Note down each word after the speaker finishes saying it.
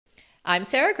I'm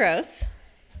Sarah Gross.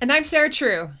 And I'm Sarah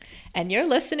True. And you're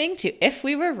listening to If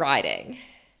We Were Riding,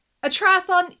 a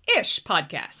triathlon-ish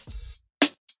podcast.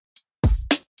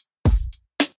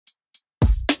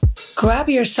 Grab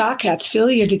your sock hats,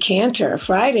 fill your decanter.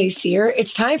 Friday's here.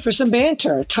 It's time for some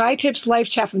banter. Tri-Tips life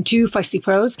chat from two feisty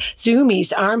pros.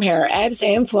 Zoomies, arm hair, ebbs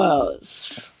and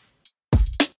flows.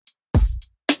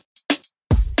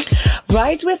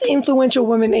 Rides with influential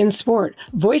women in sport.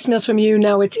 Voicemails from you,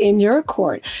 now it's in your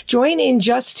court. Join in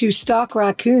just to stalk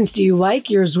raccoons. Do you like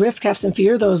your Zwift cuffs and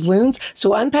fear those loons? So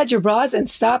unpad your bras and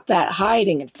stop that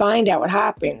hiding and find out what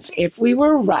happens if we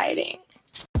were riding.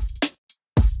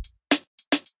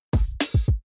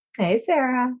 Hey,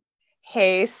 Sarah.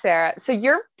 Hey, Sarah. So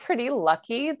you're pretty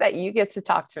lucky that you get to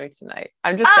talk to me tonight.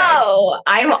 I'm just saying. Oh,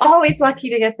 I'm always lucky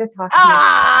to get to talk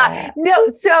to you.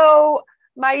 No. So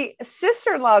my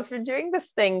sister-in-law has been doing this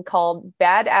thing called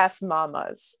Badass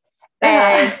Mamas.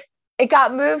 And it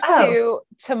got moved to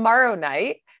tomorrow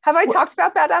night. Have I talked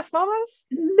about Badass Mamas?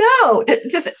 No.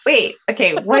 Just wait.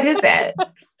 Okay. What is it?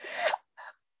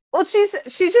 Well, she's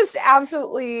just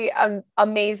absolutely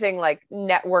amazing, like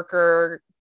networker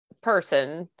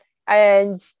person.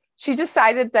 And she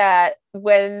decided that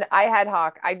when I had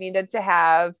Hawk, I needed to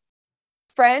have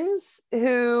friends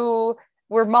who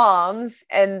were moms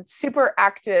and super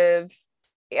active,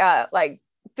 like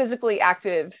physically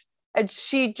active. And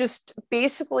she just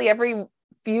basically every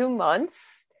few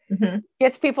months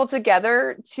gets people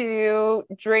together to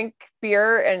drink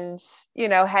beer and,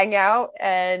 hang out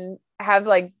and have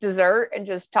like dessert and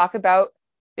just talk about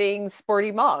being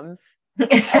sporty moms.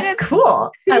 And cool.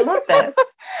 I love this.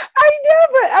 I know,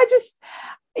 but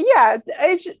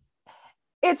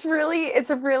it's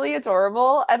really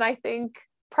adorable. And I think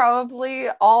probably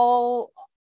all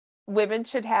women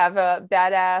should have a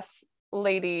badass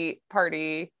lady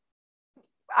party.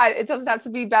 It doesn't have to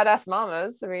be badass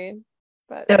mamas. I mean,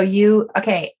 but so you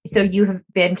have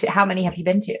been to, how many have you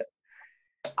been to?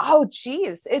 Oh,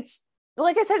 geez. It's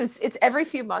like I said, it's every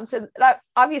few months. And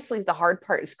obviously the hard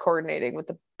part is coordinating with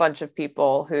a bunch of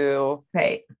people who,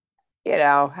 right,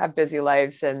 have busy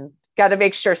lives and got to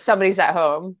make sure somebody's at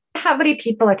home. How many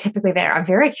people are typically there? I'm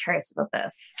very curious about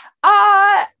this.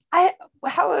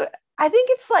 I think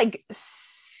it's like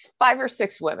 5 or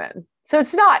 6 women. So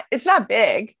it's not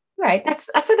big. Right. That's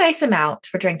a nice amount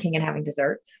for drinking and having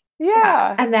desserts.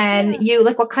 Yeah. And then you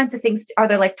like, what kinds of things are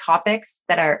there, like topics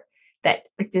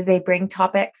do they bring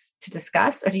topics to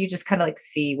discuss, or do you just kind of like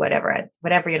see whatever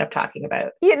you end up talking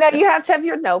about? You have to have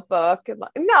your notebook.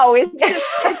 No,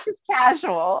 it's just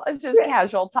casual. It's just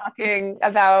casual talking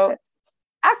about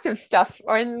active stuff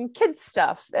or kids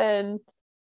stuff. And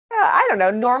I don't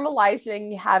know,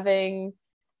 normalizing having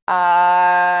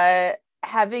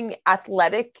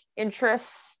athletic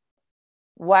interests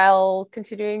while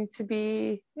continuing to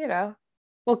be,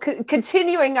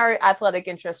 continuing our athletic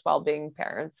interests while being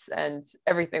parents and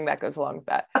everything that goes along with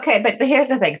that. Okay, but here's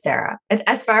the thing, Sarah.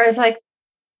 As far as like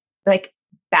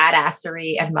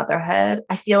badassery and motherhood,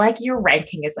 I feel like your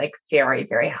ranking is like very,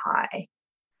 very high.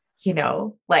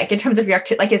 Like in terms of your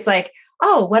like, it's like,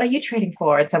 oh, what are you training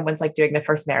for? And someone's like doing the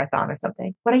first marathon or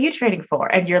something. What are you training for?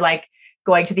 And you're like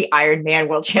going to the Ironman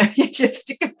World Championships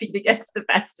to compete against the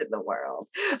best in the world.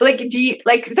 Like, do you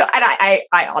like, so, and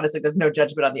I honestly, there's no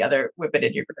judgment on the other women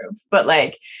in your group, but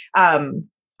like,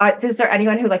 is there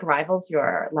anyone who like rivals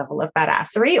your level of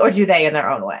badassery, or do they in their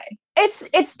own way?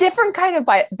 It's different kind of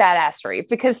badassery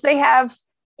because they have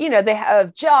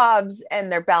jobs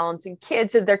and they're balancing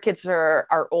kids, and their kids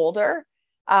are older.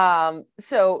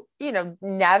 So,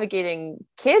 navigating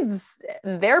kids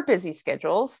and their busy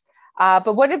schedules.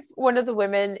 But what if one of the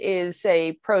women is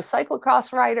a pro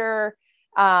cyclocross rider?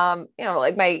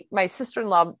 Like my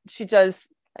sister-in-law, she does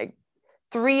like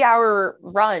 3-hour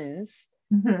runs,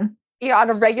 on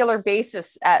a regular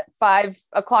basis at 5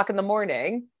 o'clock in the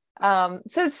morning. So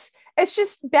it's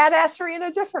just badassery in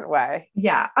a different way.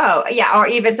 Yeah. Oh, yeah. Or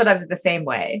even sometimes in the same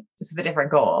way, just with a different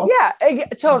goal. Yeah,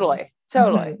 totally.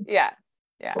 Yeah.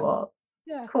 Yeah. Cool.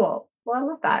 Yeah. Cool. Well, I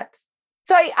love that.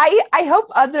 So I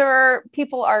hope other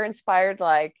people are inspired,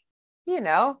 like,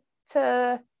 because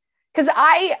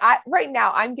I right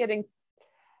now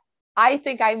I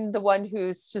think I'm the one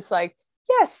who's just like,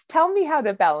 yes, tell me how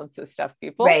to balance this stuff,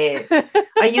 people. Right.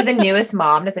 Are you the newest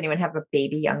mom? Does anyone have a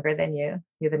baby younger than you?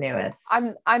 You're the newest.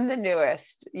 I'm the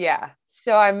newest. Yeah.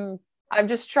 So I'm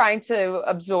just trying to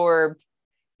absorb,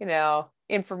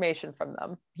 information from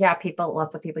them. Yeah.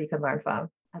 Lots of people you can learn from.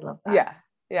 I love that.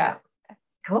 Yeah.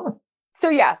 Cool. So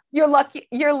yeah, you're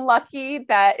lucky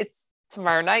that it's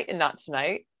tomorrow night and not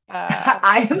tonight.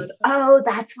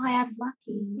 That's why I'm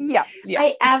lucky. Yeah.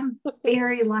 I am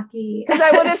very lucky. Because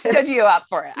I would have stood you up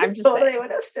for it. I'm just totally saying.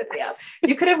 would have stood me up.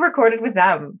 You could have recorded with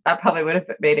them. That probably would have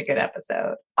made a good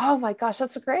episode. Oh my gosh,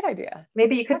 that's a great idea.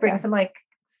 Maybe you could bring some like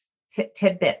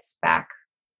tidbits back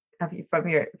of you from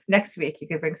your next week. You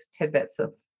could bring some tidbits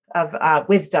of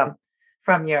wisdom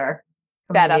from your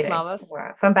Badass mamas.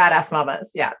 From badass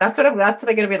mamas. Yeah, that's what I'm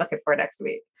going to be looking for next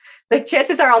week. Like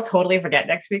chances are I'll totally forget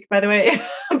next week, by the way.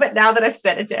 But now that I've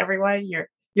said it to everyone,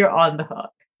 you're on the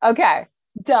hook. Okay,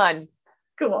 done.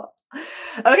 Cool.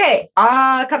 Okay,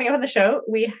 coming up on the show,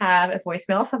 we have a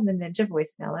voicemail from the Ninja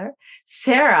Voicemailer.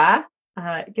 Sarah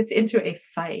gets into a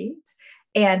fight,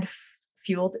 and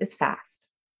Fueled is fast.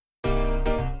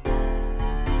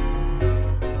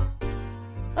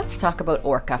 Let's talk about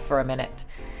Orca for a minute.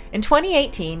 In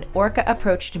 2018, Orca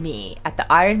approached me at the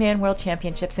Ironman World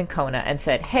Championships in Kona and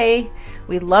said, "Hey,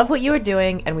 we love what you are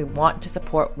doing and we want to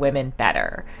support women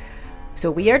better.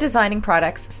 So we are designing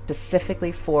products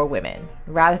specifically for women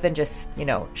rather than just,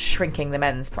 shrinking the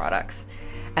men's products.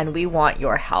 And we want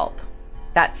your help."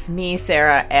 That's me,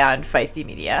 Sarah, and Feisty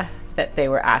Media that they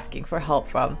were asking for help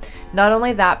from. Not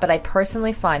only that, but I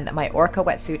personally find that my Orca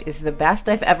wetsuit is the best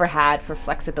I've ever had for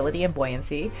flexibility and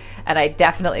buoyancy, and I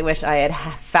definitely wish I had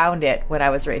found it when I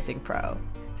was racing pro.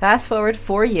 Fast forward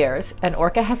 4 years, and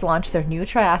Orca has launched their new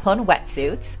triathlon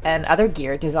wetsuits and other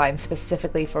gear designed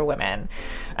specifically for women.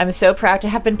 I'm so proud to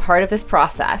have been part of this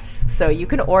process. So you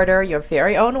can order your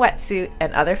very own wetsuit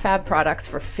and other fab products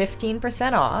for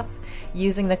 15% off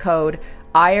using the code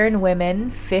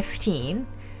IRONWOMEN15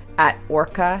 at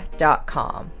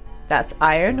orca.com. That's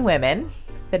Iron Women,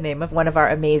 the name of one of our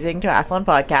amazing triathlon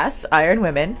podcasts, Iron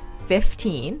Women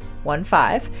 15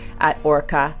 at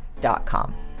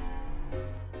orca.com.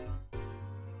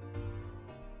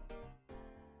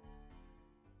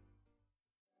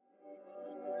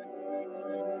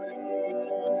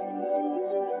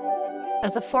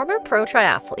 As a former pro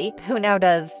triathlete who now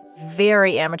does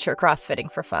very amateur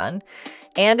CrossFitting for fun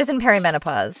and is in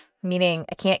perimenopause, meaning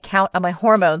I can't count on my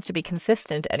hormones to be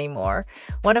consistent anymore,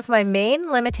 one of my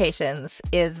main limitations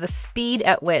is the speed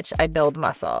at which I build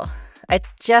muscle. It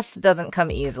just doesn't come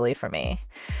easily for me.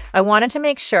 I wanted to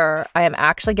make sure I am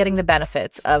actually getting the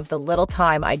benefits of the little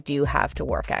time I do have to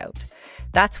work out.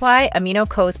 That's why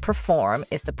AminoCo's Perform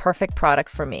is the perfect product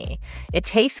for me. It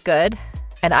tastes good,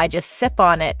 and I just sip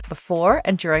on it before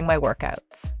and during my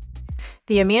workouts.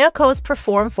 The AminoCo's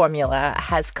Perform formula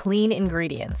has clean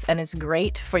ingredients and is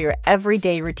great for your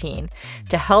everyday routine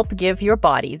to help give your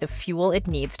body the fuel it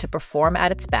needs to perform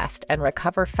at its best and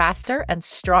recover faster and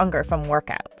stronger from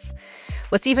workouts.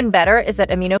 What's even better is that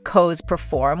AminoCo's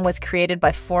Perform was created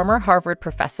by former Harvard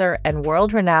professor and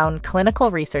world-renowned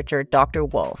clinical researcher Dr.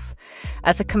 Wolf.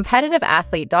 As a competitive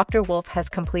athlete, Dr. Wolf has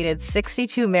completed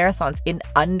 62 marathons in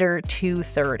under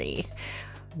 2:30.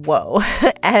 Whoa,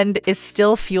 and is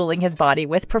still fueling his body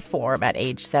with Perform at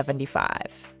age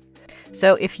 75.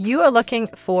 So if you are looking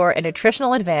for a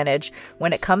nutritional advantage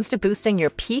when it comes to boosting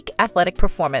your peak athletic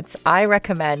performance, I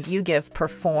recommend you give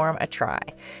Perform a try.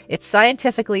 It's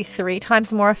scientifically 3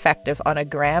 times more effective on a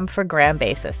gram-for-gram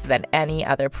basis than any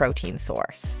other protein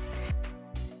source.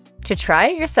 To try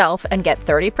it yourself and get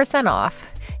 30% off,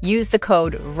 use the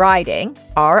code RIDING,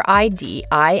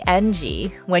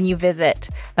 RIDING, when you visit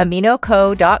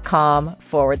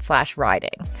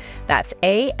aminoco.com/riding. That's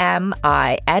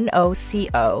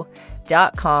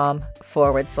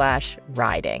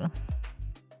AMINOCO.com/riding.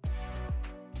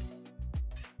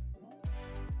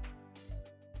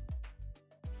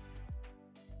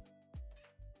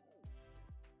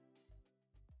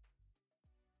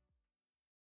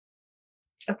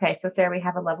 Okay, so Sarah, we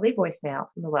have a lovely voicemail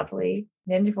from the lovely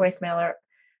Ninja Voicemailer,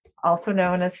 also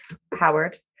known as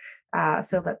Howard.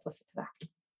 So let's listen to that.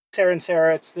 Sarah and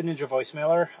Sarah, it's the Ninja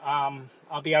Voicemailer.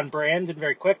 I'll be on brand and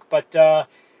very quick, but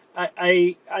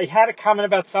I had a comment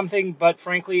about something, but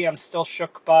frankly, I'm still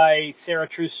shook by Sarah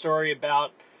True's story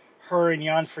about her and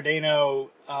Jan Frodeno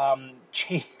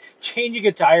changing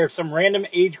a tire of some random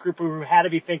age group who had to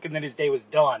be thinking that his day was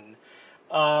done.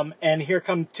 And here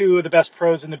come 2 of the best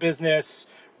pros in the business,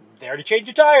 there to change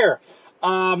a tire.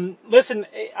 Listen,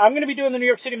 I'm going to be doing the New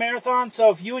York City Marathon, so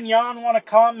if you and Jan want to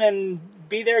come and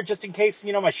be there just in case,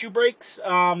 my shoe breaks,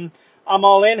 I'm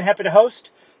all in, happy to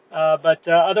host. But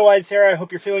otherwise, Sarah, I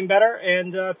hope you're feeling better,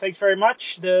 and thanks very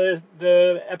much. The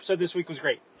episode this week was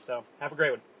great, so have a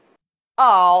great one.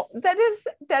 Oh,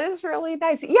 that is really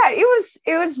nice. Yeah,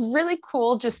 it was really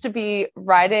cool just to be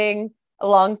riding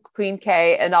along Queen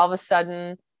K, and all of a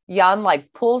sudden Jan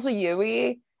pulls a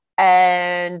Yui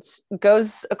and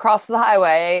goes across the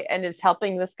highway and is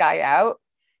helping this guy out.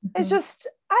 it's just,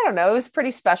 I don't know, it was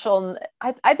pretty special. And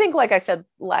I think, like I said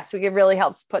last week, it really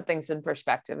helps put things in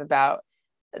perspective about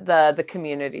the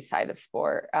community side of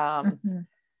sport.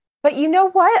 But you know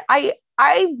what?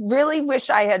 I really wish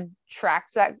I had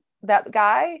tracked that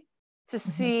guy to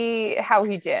see how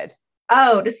he did.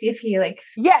 Oh, to see if he like,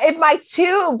 yeah, if my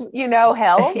tube,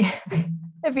 held,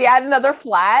 if he had another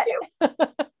flat.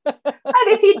 And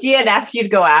if he DNF'd, you'd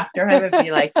go after him and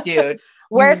be like, dude,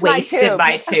 where's my tube?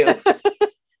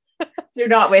 Do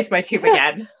not waste my tube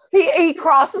again. He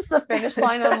crosses the finish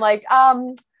line. And I'm like,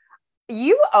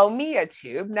 you owe me a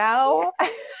tube now.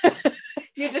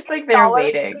 You're just like there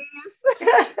waiting.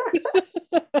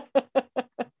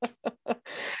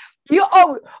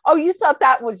 You thought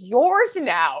that was yours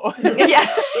now. Yeah.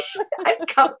 I've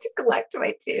come to collect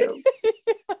my tube.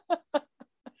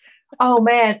 Oh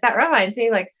man, that reminds me,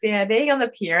 like standing on the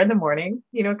pier in the morning,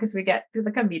 because we get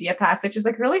like a media pass, which is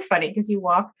like really funny because you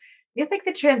have like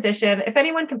the transition. If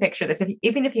anyone can picture this,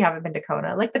 even if you haven't been to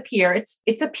Kona, like the pier, it's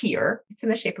a pier. It's in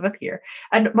the shape of a pier,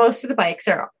 and most of the bikes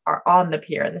are on the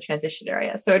pier in the transition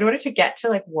area. So in order to get to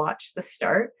like watch the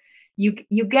start,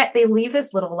 they leave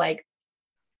this little like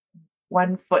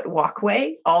 1 foot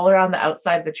walkway all around the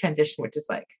outside of the transition, which is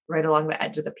like right along the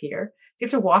edge of the pier. So you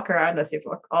have to walk around this, you have to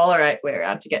walk all the right way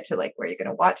around to get to like where you're going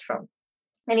to watch from.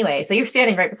 Anyway, so you're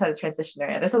standing right beside the transition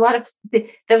area. There's a lot of, the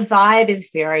vibe is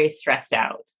very stressed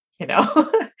out,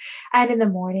 and in the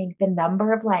morning, the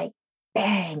number of like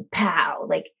bang, pow,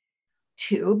 like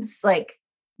tubes, like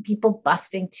people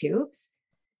busting tubes.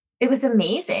 It was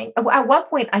amazing. At one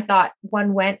point I thought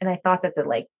one went and I thought that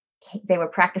they were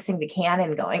practicing the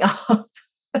cannon going off,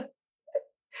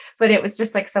 but it was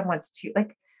just like someone's tube.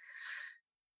 Like,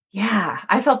 yeah,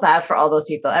 I felt bad for all those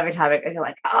people every time. You're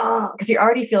like, oh, because you're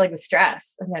already feeling the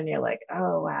stress. And then you're like,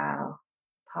 oh, wow,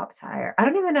 pop tire. I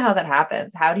don't even know how that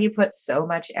happens. How do you put so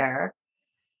much air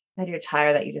at your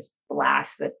tire that you just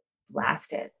blast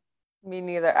it? Me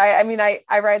neither. I mean, I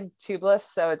ride tubeless,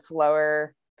 so it's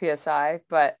lower PSI,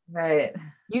 but right.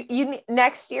 You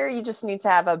next year, you just need to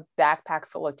have a backpack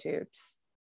full of tubes.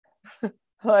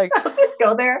 Like, I'll just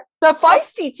go there. The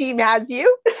Feisty team has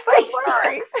you.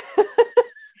 Sorry.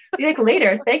 Be like,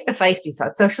 later, thank the Feisties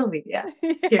on social media.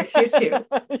 Here's your tube.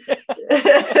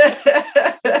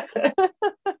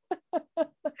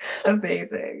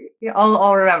 Amazing. Yeah,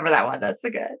 I'll remember that one. That's a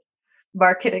good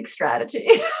marketing strategy.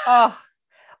 Oh,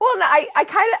 well,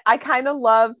 I kind of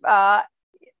love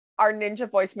our ninja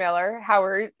voicemailer,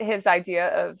 Howard, his idea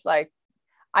of like,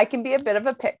 I can be a bit of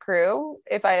a pit crew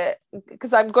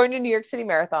because I'm going to New York City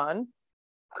Marathon.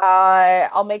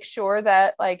 I'll make sure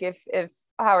that like if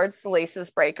Howard's laces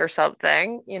break or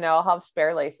something, I'll have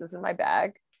spare laces in my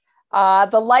bag.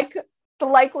 The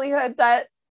likelihood that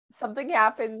something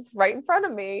happens right in front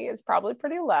of me is probably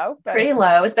pretty low. Pretty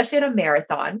low, especially at a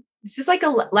marathon. It's just like a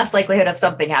less likelihood of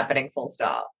something happening, full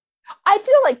stop. I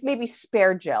feel like maybe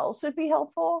spare gels would be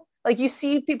helpful. Like you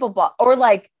see people or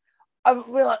like,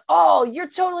 we're like, oh, you're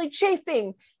totally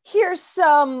chafing. Here's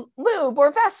some lube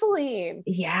or Vaseline.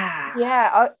 Yeah.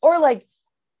 Yeah. Or like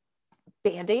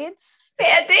Band-Aids.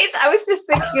 I was just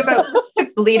thinking about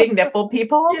bleeding nipple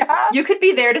people. Yeah. You could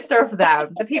be there to serve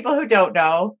them, the people who don't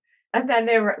know. And then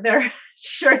their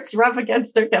shirts rub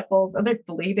against their nipples and they're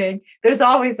bleeding. There's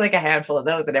always like a handful of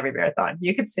those in every marathon.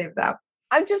 You could save them.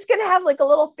 I'm just going to have like a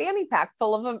little fanny pack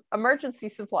full of emergency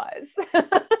supplies.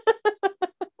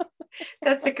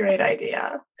 That's a great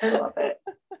idea. I love it.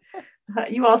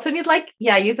 You also need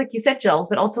use like you said gels,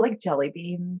 but also like jelly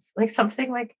beans, like something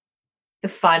like the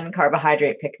fun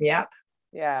carbohydrate pick me up.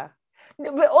 Yeah.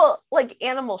 Well, like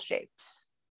animal shaped,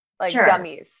 like sure.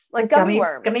 Gummies, like gummy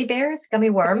worms, gummy bears, gummy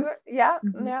worms. Yeah.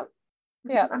 Mm-hmm.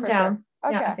 Yeah. I'm down.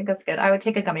 Sure. Okay. Yeah, I think that's good. I would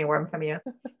take a gummy worm from you.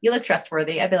 You look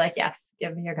trustworthy. I'd be like, yes,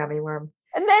 give me your gummy worm.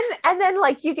 And then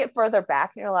like you get further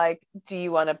back and you're like, do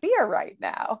you want a beer right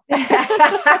now?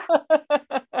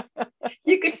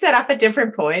 You could set up at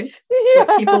different points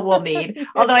what people will need.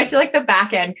 Although I feel like the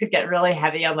back end could get really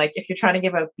heavy on like if you're trying to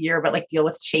give out beer, but like deal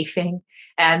with chafing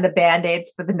and the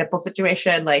Band-Aids for the nipple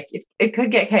situation. Like it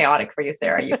could get chaotic for you,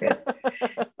 Sarah. It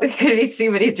could be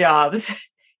too many jobs.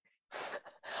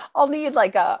 I'll need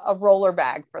like a roller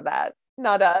bag for that.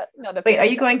 Not a Wait, are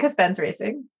you going because Ben's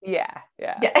racing? Yeah.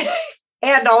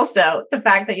 And also the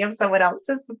fact that you have someone else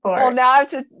to support. Well, now I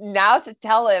have to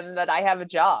tell him that I have a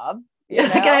job.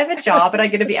 Like I have a job and I'm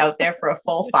going to be out there for a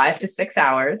full 5 to 6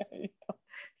 hours.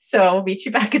 So I'll meet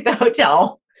you back at the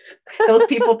hotel. Those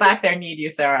people back there need you,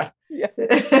 Sarah. Yeah.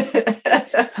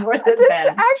 More than this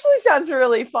Ben. actually sounds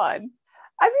really fun.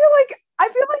 I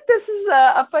feel like this is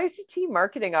a Feisty team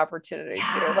marketing opportunity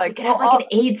too. Like an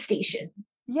aid station.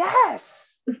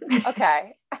 Yes.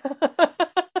 Okay.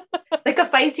 a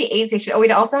feisty aid station. Oh,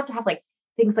 we'd also have to have like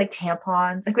things like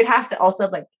tampons. Like we'd have to also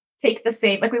like take the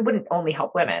same, like we wouldn't only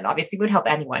help women. Obviously, we would help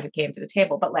anyone who came to the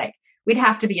table, but like we'd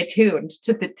have to be attuned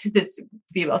to this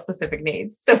female specific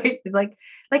needs. So we'd like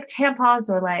tampons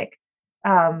or like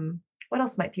what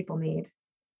else might people need?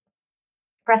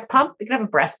 Breast pump. We could have a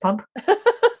breast pump. In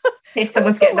case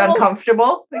someone's getting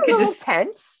uncomfortable. We could just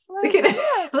tent. We could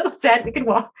a little tent. We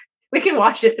can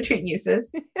wash it between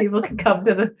uses. People can come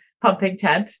to the pumping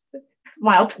tent.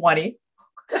 Mile 20.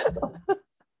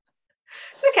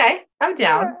 Okay, I'm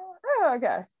down. Oh,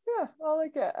 okay. Yeah, I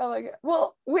like it. I like it.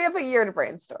 Well, we have a year to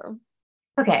brainstorm.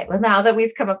 Okay, well, now that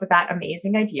we've come up with that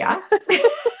amazing idea,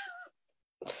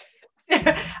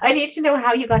 Sarah, I need to know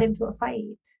how you got into a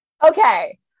fight.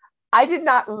 Okay. I did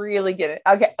not really get it.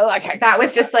 Okay. That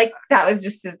was just the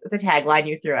tagline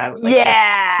you threw out. Like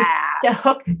yeah. To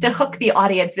hook the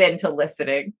audience into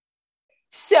listening.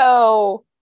 So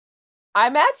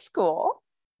I'm at school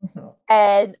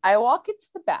and I walk into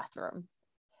the bathroom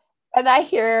and I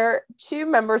hear two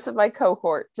members of my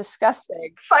cohort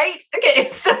discussing fight. Okay,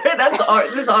 so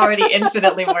this is already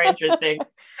infinitely more interesting.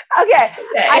 Okay.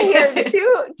 I hear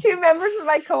two members of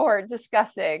my cohort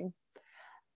discussing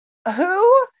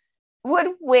who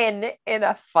would win in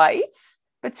a fight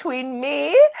between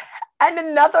me and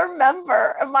another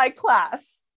member of my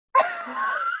class.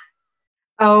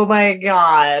 Oh my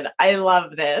God. I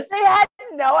love this. They had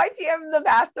no idea in the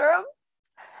bathroom.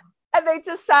 And they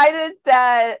decided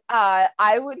that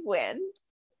I would win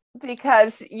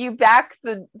because you back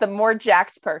the more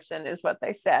jacked person is what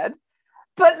they said.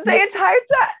 But the entire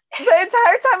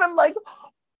time I'm like,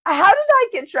 how did I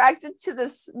get dragged into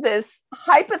this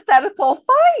hypothetical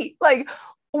fight? Like,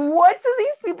 what do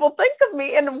these people think of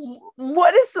me? And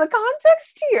what is the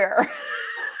context here?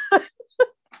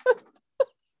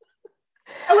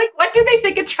 Like, what do they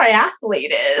think a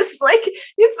triathlete is? Like,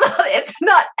 it's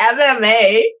not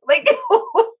MMA. Like,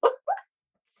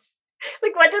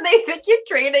 like, what do they think your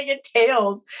training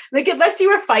entails? Like, unless you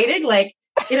were fighting, like,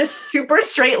 in a super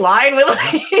straight line with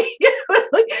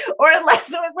or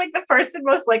unless it was like the person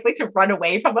most likely to run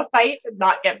away from a fight and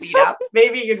not get beat up.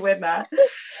 Maybe you could win that.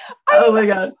 Oh my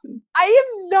God. I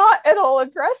am not at all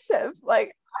aggressive.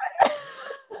 Like,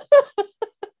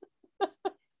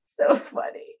 so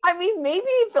funny. I mean, maybe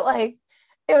if like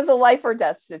it was a life or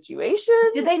death situation.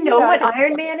 Do they know what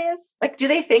Iron Man is? Like, do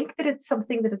they think that it's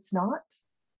something that it's not?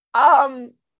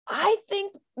 I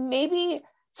think maybe.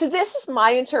 So this is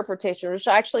my interpretation, which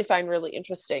I actually find really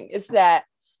interesting, is that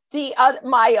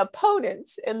my opponent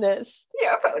in this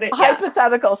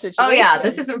hypothetical situation. Oh yeah,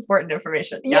 this is important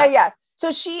information. Yeah.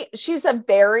 So she's a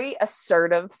very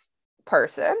assertive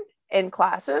person in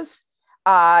classes.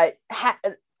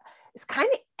 Is kind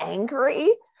of angry.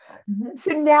 Mm-hmm.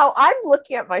 So now I'm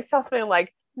looking at myself being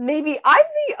like, maybe I'm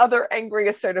the other angry,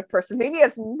 assertive person. Maybe it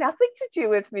has nothing to do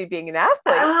with me being an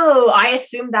athlete. Oh, I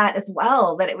assumed that as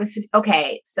well, that it was,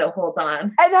 okay, so hold on.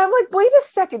 And I'm like, wait a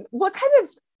second,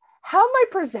 how am I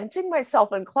presenting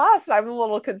myself in class? I'm a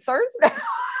little concerned now.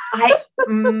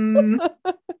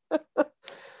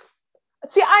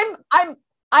 See, I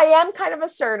am kind of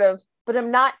assertive, but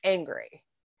I'm not angry.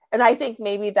 And I think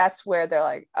maybe that's where they're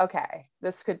like, okay,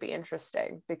 this could be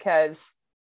interesting because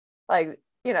like,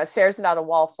 you know, Sarah's not a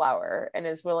wallflower and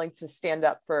is willing to stand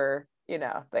up for, you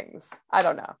know, things. I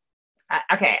don't know.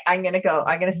 Okay. I'm going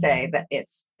to say that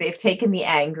they've taken the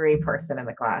angry person in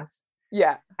the class.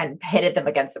 Yeah. And pitted them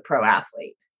against a pro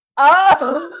athlete.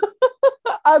 Oh,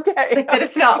 okay. Like, but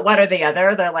it's not one or the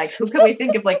other. They're like, who can we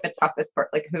think of like the toughest part?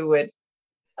 Like who would?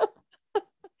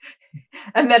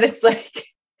 And then it's like,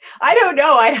 I don't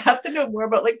know. I'd have to know more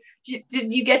about like,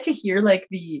 did you get to hear like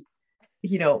the,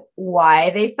 you know, why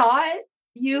they thought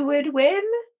you would win?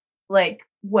 Like,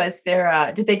 was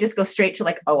there did they just go straight to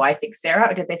like, oh, I think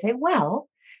Sarah? Or did they say, well,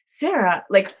 Sarah,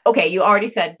 like, okay, you already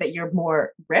said that you're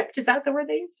more ripped. Is that the word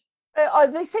they used?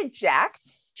 They say jacked.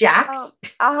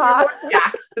 Jacked? You're more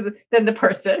jacked than the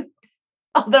person.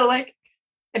 Although like,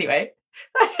 anyway.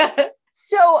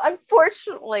 So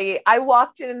unfortunately, I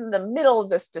walked in the middle of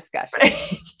this discussion. Right.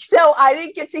 So I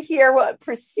didn't get to hear what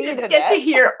preceded it. To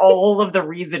hear all of the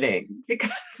reasoning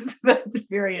because that's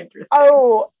very interesting.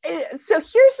 Oh, so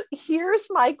here's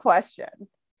my question.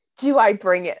 Do I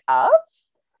bring it up?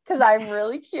 Because I'm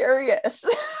really curious.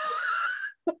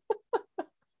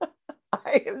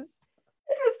 I was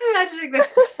just imagining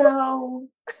this. So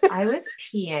I was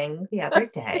peeing the other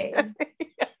day.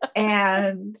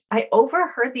 And I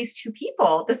overheard these two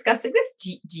people discussing this.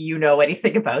 Do you know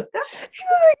anything about them?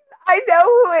 I know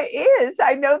who it is.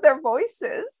 I know their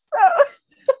voices. So.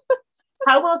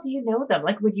 How well do you know them?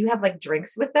 Like, would you have like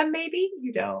drinks with them? Maybe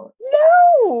you don't.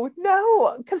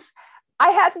 No, because I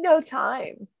have no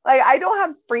time. Like I don't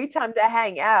have free time to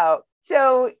hang out.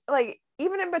 So like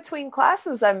even in between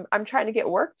classes, I'm trying to get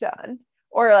work done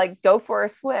or like go for a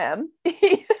swim.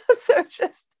 So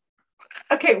just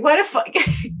okay. What a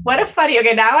funny.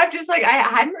 Okay, now I'm just like I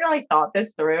hadn't really thought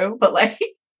this through, but like,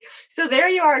 so there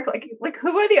you are. Like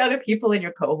who are the other people in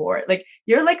your cohort? Like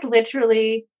you're like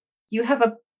literally, you're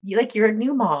a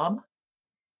new mom,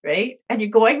 right? And you're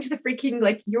going to the freaking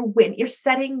like you're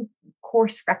setting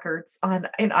course records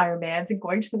in Ironmans and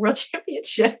going to the World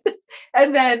Championships,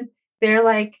 and then they're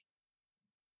like,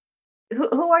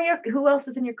 who else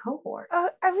is in your cohort?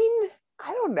 I mean,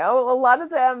 I don't know. A lot of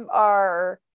them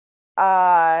are,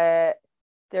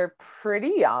 they're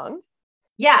pretty young.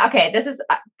 Yeah. Okay. This is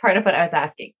part of what I was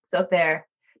asking. So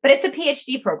but it's a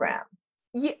PhD program.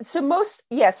 Yeah. So most,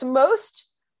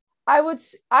 I would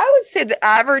say the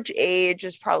average age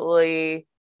is probably,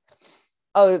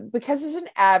 because it's an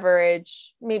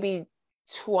average, maybe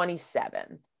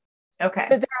 27. Okay.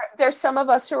 But there's some of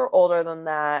us who are older than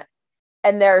that.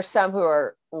 And there are some who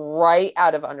are right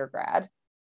out of undergrad.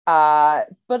 But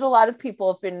a lot of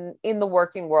people have been in the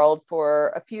working world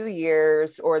for a few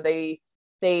years, or they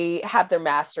have their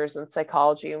master's in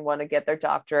psychology and want to get their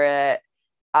doctorate.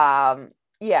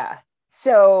 Yeah.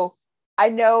 So I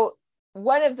know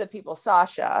one of the people,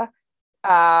 Sasha,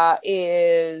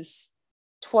 is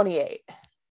 28,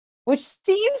 which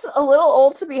seems a little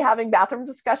old to be having bathroom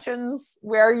discussions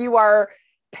where you are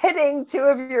pitting two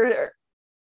of your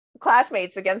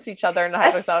classmates against each other in a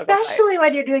hypothetical especially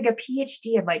when you're doing a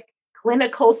PhD in like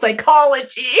clinical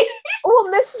psychology. Well,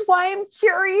 this is why I'm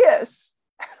curious,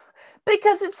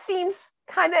 because it seems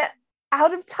kind of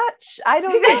out of touch. I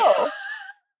don't know.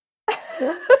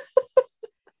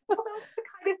 Well, that's the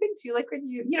kind of thing too, like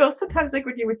when sometimes like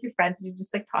when you're with your friends and you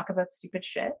just like talk about stupid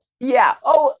shit. Yeah.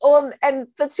 And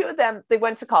the two of them, they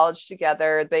went to college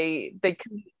together, they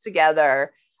commuted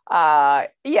together.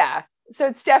 Yeah. So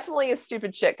it's definitely a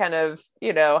stupid shit kind of,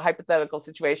 hypothetical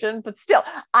situation, but still,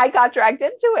 I got dragged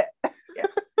into it. Yeah.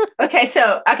 Okay.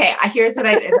 Here's what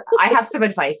I have some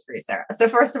advice for you, Sarah. So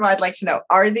first of all, I'd like to know,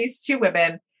 are these two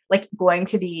women like going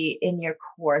to be in your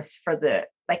course for the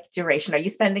like duration? Are you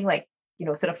spending like,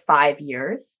 sort of 5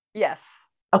 years? Yes.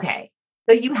 Okay.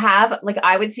 So you have like,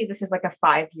 I would see this as like a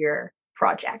 5-year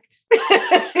project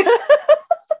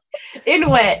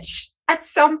in which at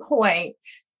some point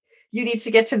you need to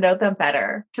get to know them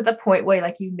better to the point where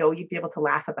like, you'd be able to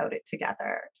laugh about it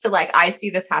together. So like, I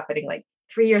see this happening like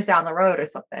 3 years down the road or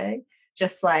something,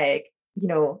 just like,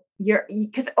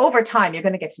 because over time you're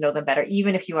going to get to know them better,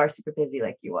 even if you are super busy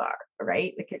like you are,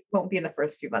 right? Like it won't be in the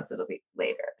first few months, it'll be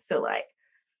later. So like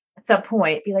at some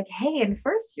point be like, hey, in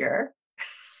first year,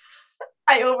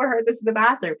 I overheard this in the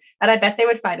bathroom, and I bet they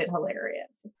would find it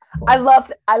hilarious. I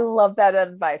love that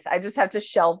advice. I just have to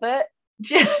shelve it.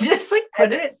 Just like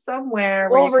put it somewhere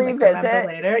we'll where you can like, revisit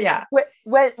later. Yeah.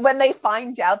 When they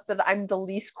find out that I'm the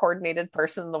least coordinated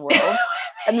person in the world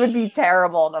and would be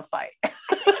terrible in a fight.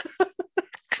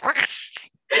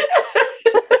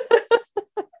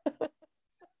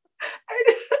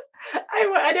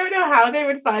 I don't know how they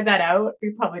would find that out.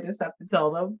 We probably just have to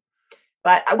tell them.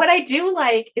 But what I do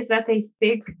like is that they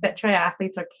think that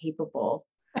triathletes are capable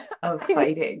of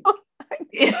fighting.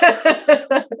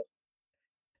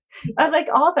 I'm like,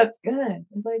 oh, that's good.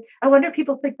 I'm like, I wonder if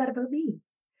people think that about me.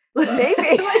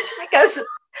 Maybe because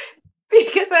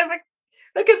I'm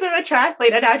a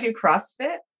triathlete and I do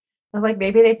CrossFit. I'm like,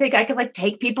 maybe they think I could like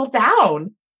take people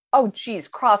down. Oh, geez,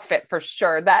 CrossFit for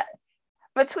sure. That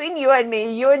between you and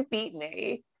me, you would beat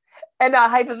me. And a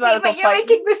hypothetical but you're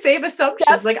making the same assumptions.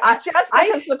 Just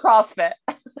because the CrossFit.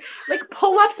 Like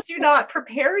pull-ups do not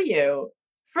prepare you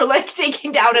for like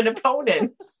taking down an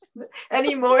opponent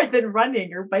any more than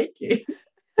running or biking.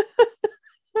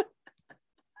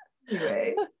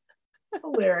 Anyway,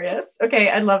 hilarious. Okay,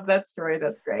 I love that story.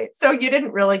 That's great. So you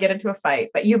didn't really get into a fight,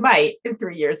 but you might in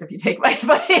 3 years if you take my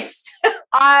advice.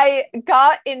 I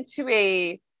got into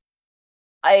a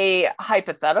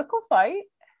hypothetical fight.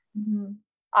 Mm-hmm.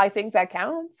 I think that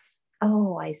counts.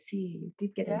 Oh, I see. You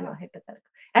did get into a hypothetical.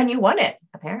 And you won it,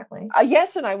 apparently.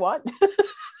 Yes, and I won.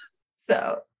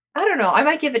 So, I don't know. I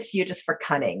might give it to you just for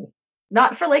cunning.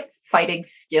 Not for like fighting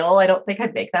skill. I don't think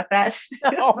I'd make that bet.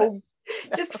 No.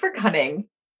 Just for cunning.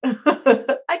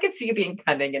 I could see you being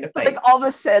cunning in a fight. Like all of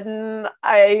a sudden,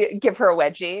 I give her a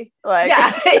wedgie. Like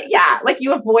yeah. Like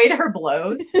you avoid her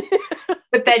blows,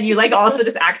 but then you like also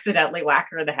just accidentally whack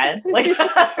her in the head, like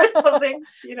or something.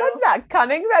 That's not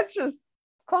cunning. That's just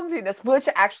clumsiness, which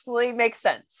actually makes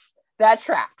sense. That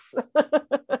tracks.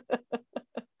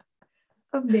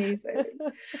 Amazing.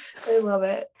 I love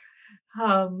it.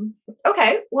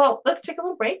 Okay, well, let's take a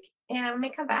little break And when we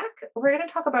come back, we're going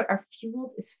to talk about our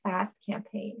Fueled is Fast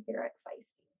campaign here at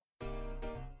Feisty.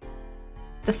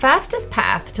 The fastest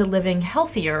path to living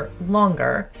healthier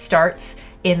longer starts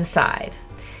inside.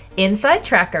 Inside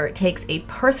Tracker takes a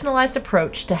personalized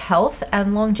approach to health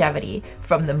and longevity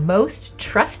from the most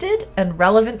trusted and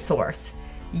relevant source,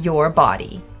 your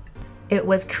body. It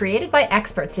was created by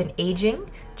experts in aging,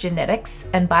 genetics,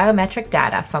 and biometric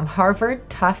data from Harvard,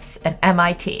 Tufts, and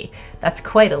MIT. That's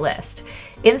quite a list.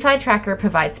 Inside Tracker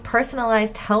provides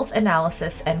personalized health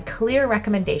analysis and clear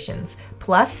recommendations,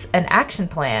 plus an action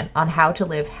plan on how to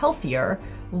live healthier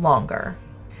longer.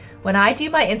 When I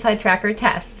do my Inside Tracker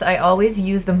tests, I always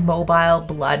use the mobile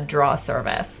blood draw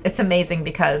service. It's amazing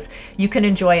because you can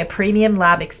enjoy a premium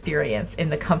lab experience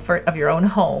in the comfort of your own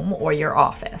home or your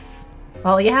office.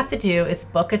 All you have to do is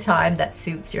book a time that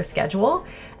suits your schedule,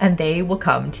 and they will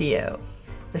come to you.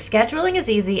 The scheduling is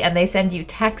easy, and they send you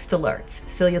text alerts,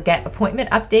 so you'll get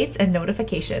appointment updates and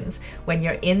notifications when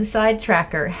your Inside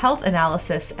Tracker health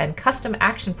analysis and custom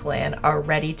action plan are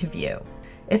ready to view.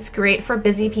 It's great for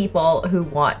busy people who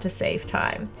want to save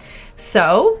time.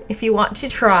 So, if you want to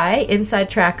try Inside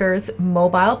Tracker's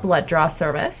mobile blood draw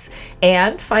service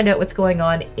and find out what's going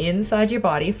on inside your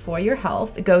body for your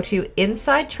health, go to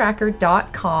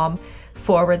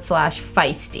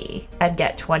insidetracker.com/feisty and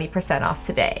get 20% off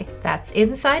today. That's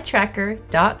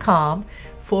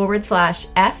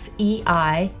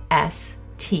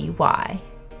insidetracker.com/FEISTY.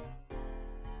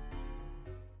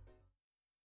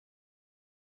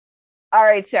 All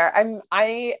right, Sarah,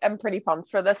 I am pretty pumped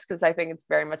for this because I think it's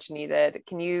very much needed.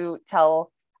 Can you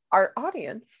tell our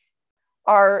audience,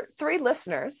 our 3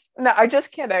 listeners? No, I'm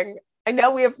just kidding. I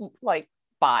know we have like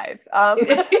 5.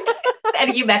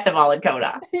 And you met them all in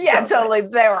Kona. Yeah, totally.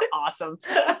 They were awesome.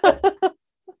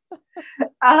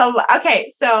 Okay,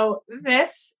 so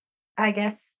this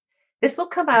will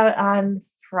come out on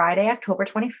Friday, October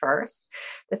 21st,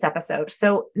 this episode.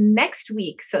 So next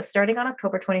week, so starting on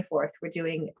October 24th, we're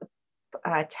doing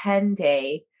a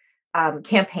 10-day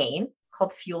campaign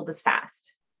called Fueled is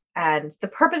Fast. And the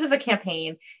purpose of the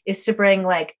campaign is to bring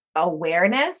like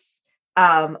awareness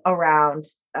around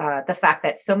the fact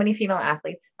that so many female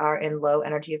athletes are in low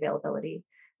energy availability,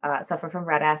 suffer from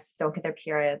red S, don't get their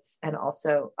periods, and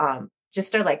also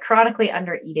just are like chronically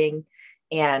under eating,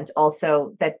 and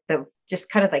also that the just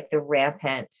kind of like the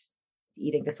rampant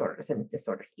eating disorders and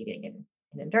disordered eating in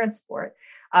endurance sport.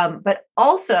 But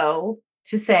also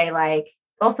to say like,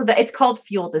 also that it's called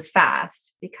Fueled is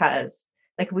Fast because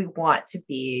like we want to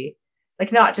be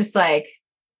like, not just like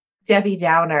Debbie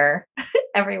Downer,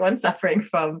 everyone suffering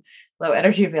from low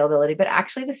energy availability, but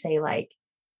actually to say like,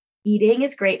 eating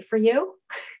is great for you,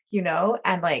 you know,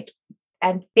 and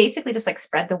basically just like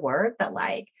spread the word that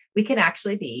like we can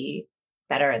actually be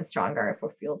better and stronger if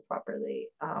we're fueled properly.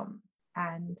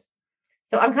 And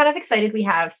so I'm kind of excited. We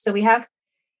have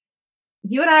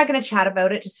you and I are going to chat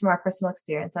about it just from our personal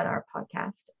experience on our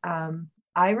podcast.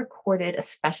 I recorded a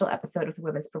special episode of the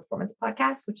Women's Performance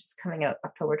Podcast, which is coming out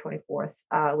October 24th,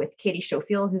 with Katie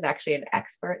Schofield, who's actually an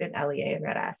expert in LEA and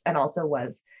Red S, and also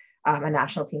was a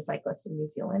national team cyclist in New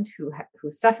Zealand who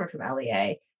suffered from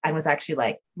LEA and was actually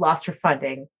like lost her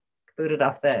funding, booted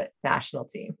off the national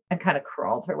team, and kind of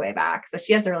crawled her way back. So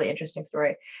she has a really interesting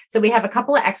story. So we have a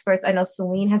couple of experts. I know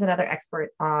Celine has another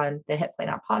expert on the Hit Play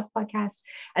Not Pause podcast.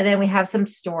 And then we have some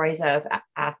stories of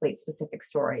athlete specific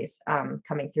stories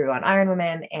coming through on Iron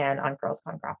Women and on Girls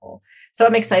Gone Grapple. So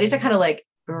I'm excited to kind of like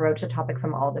broach the topic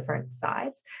from all different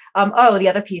sides. The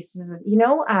other piece is, you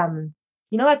know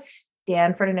that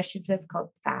Stanford initiative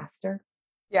called Faster?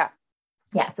 Yeah.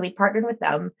 So we partnered with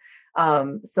them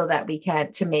so that we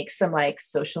can to make some like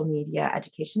social media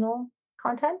educational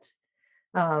content.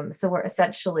 So we're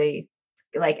essentially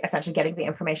getting the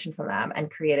information from them and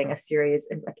creating a series,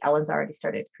 and like Ellen's already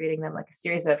started creating them, like a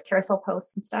series of carousel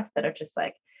posts and stuff that are just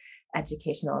like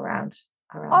educational around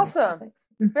awesome.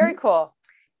 Mm-hmm. Very cool.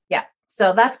 Yeah,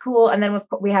 so that's cool. And then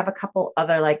we have a couple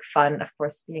other like fun, of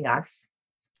course, being us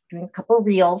doing a couple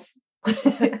reels.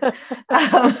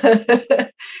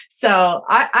 So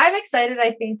I'm excited.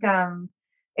 I think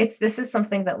this is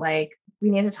something that like we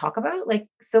need to talk about. Like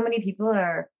so many people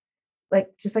are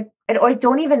like just like, I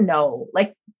don't even know,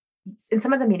 like in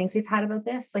some of the meetings we've had about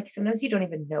this, like sometimes you don't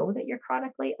even know that you're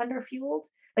chronically underfueled.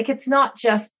 Like it's not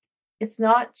just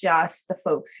the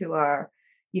folks who are,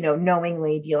 you know,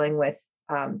 knowingly dealing with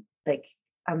like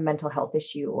a mental health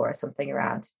issue or something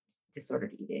around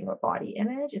disordered eating or body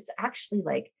image. It's actually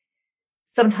like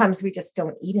sometimes we just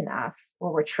don't eat enough,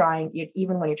 or we're trying,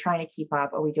 even when you're trying to keep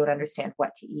up, or we don't understand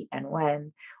what to eat and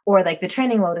when, or like the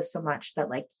training load is so much that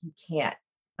like you can't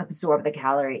absorb the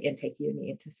calorie intake you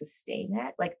need to sustain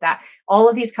it. Like that, all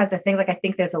of these kinds of things. Like I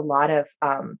think there's a lot of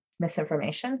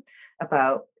misinformation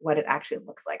about what it actually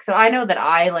looks like. So I know that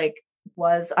I like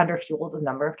was underfueled a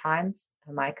number of times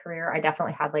in my career. I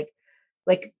definitely had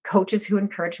like coaches who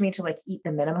encouraged me to like eat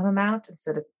the minimum amount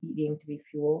instead of eating to be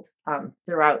fueled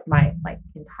throughout my like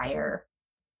entire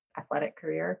athletic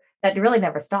career. That really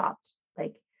never stopped.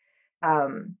 Like,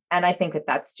 and I think that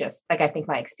that's just like, I think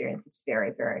my experience is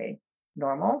very, very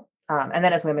normal. And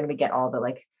then as women, we get all the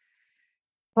like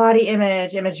body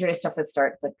imagery stuff that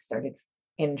started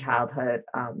in childhood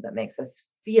that makes us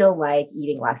feel like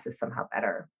eating less is somehow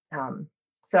better.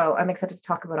 So I'm excited to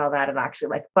talk about all that and actually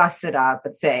like bust it up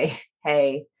and say,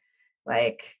 hey,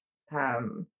 like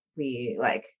we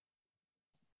like,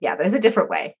 yeah, there's a different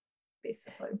way,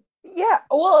 basically. Yeah,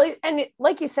 well, and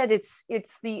like you said, it's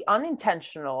the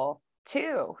unintentional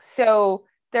too. So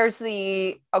there's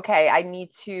the, okay, I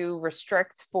need to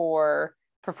restrict for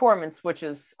performance, which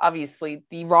is obviously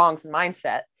the wrong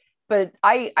mindset. But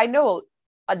I know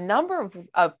a number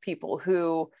of people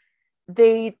who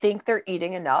they think they're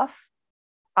eating enough,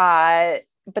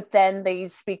 but then they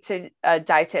speak to a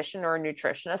dietitian or a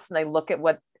nutritionist and they look at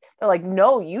what they're like,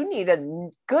 no, you need a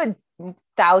good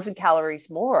 1,000 calories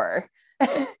more.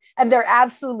 And they're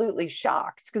absolutely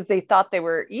shocked because they thought they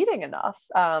were eating enough.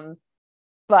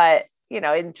 But, you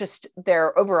know, in just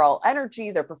their overall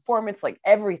energy, their performance, like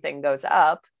everything goes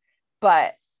up,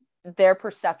 but their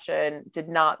perception did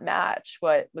not match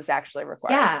what was actually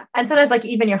required. Yeah. And sometimes like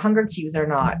even your hunger cues are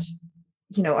not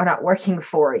working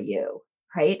for you.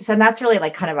 Right. So that's really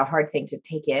like kind of a hard thing to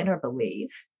take in or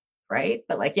believe. Right.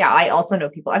 But like, yeah, I also know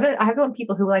people, I've known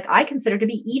people who like, I consider to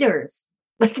be eaters,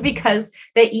 like, because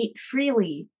they eat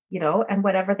freely, you know, and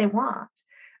whatever they want.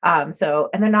 So,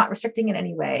 and they're not restricting in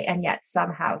any way. And yet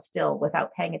somehow still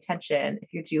without paying attention,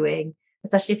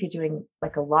 especially if you're doing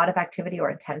like a lot of activity or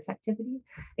intense activity,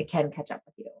 it can catch up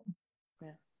with you.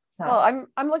 Yeah. So well,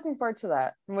 I'm looking forward to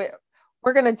that.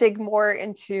 We're going to dig more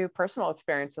into personal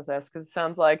experience with this because it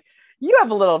sounds like you have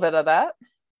a little bit of that.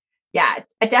 Yeah,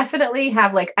 I definitely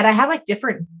have and I have like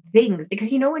different things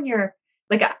because, you know, when you're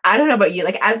like, I don't know about you,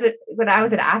 like when I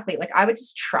was an athlete, like I would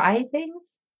just try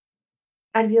things.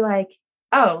 I'd be like,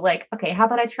 oh, like, okay, how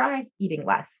about I try eating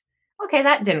less? Okay,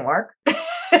 that didn't work,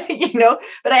 you know,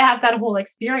 but I have that whole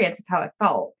experience of how it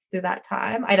felt through that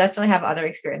time. I definitely have other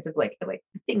experiences like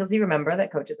things you remember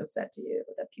that coaches have said to you,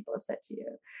 that people have said to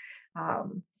you,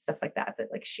 stuff like that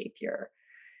like shape you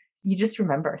just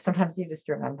remember. Sometimes you just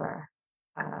remember.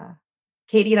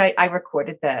 Katie and I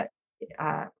recorded the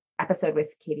episode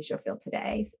with Katie Schofield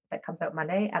today that comes out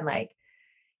Monday. And like,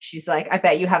 she's like, I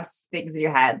bet you have things in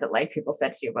your head that like people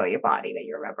said to you about your body that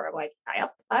you remember. I'm like,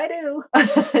 yep, I do.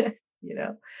 You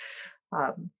know?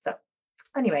 So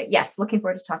anyway, yes, looking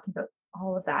forward to talking about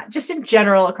all of that, just in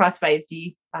general across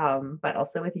FISD, but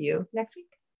also with you next week.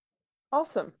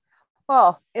 Awesome.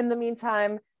 Well, in the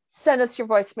meantime, send us your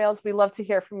voicemails. We love to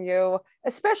hear from you,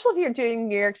 especially if you're doing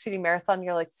New York City Marathon.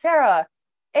 You're like, Sarah,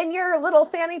 in your little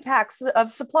fanny packs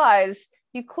of supplies,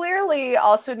 you clearly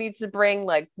also need to bring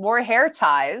like more hair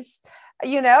ties,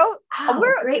 you know?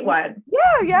 Oh, great one.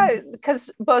 Yeah. Because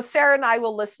both Sarah and I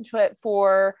will listen to it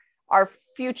for our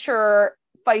future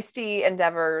feisty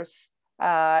endeavors,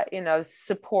 you know,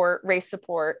 race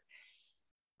support.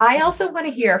 I also want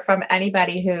to hear from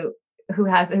anybody who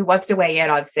wants to weigh in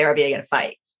on Sarah being in a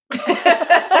fight. Because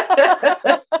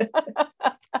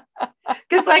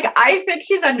like I think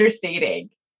she's understating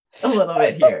a little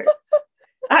bit here.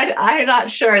 I'm not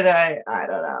sure that I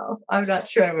don't know. I'm not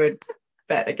sure I would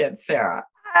bet against Sarah.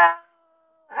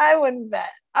 I wouldn't bet.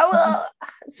 I will.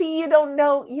 See, you don't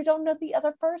know the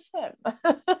other person.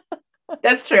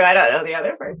 That's true. I don't know the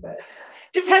other person.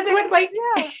 Depends when like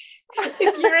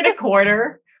if you're in a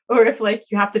corner or if like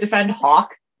you have to defend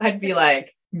Hawk, I'd be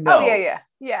like, no. Oh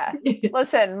yeah.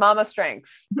 Listen, mama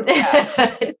strength.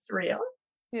 Yeah. It's real.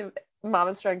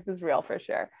 Mama strength is real for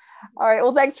sure. All right.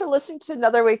 Well, thanks for listening to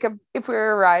another week of If We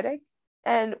Were Riding,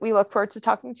 and we look forward to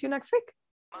talking to you next week.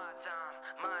 My time.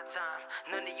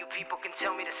 None of you people can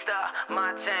tell me to stop.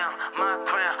 My town, my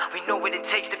crown. We know what it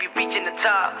takes to be reaching the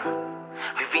top.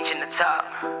 We reaching the top.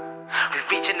 We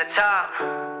reaching the top.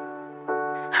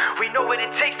 We know what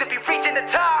it takes to be reaching the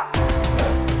top.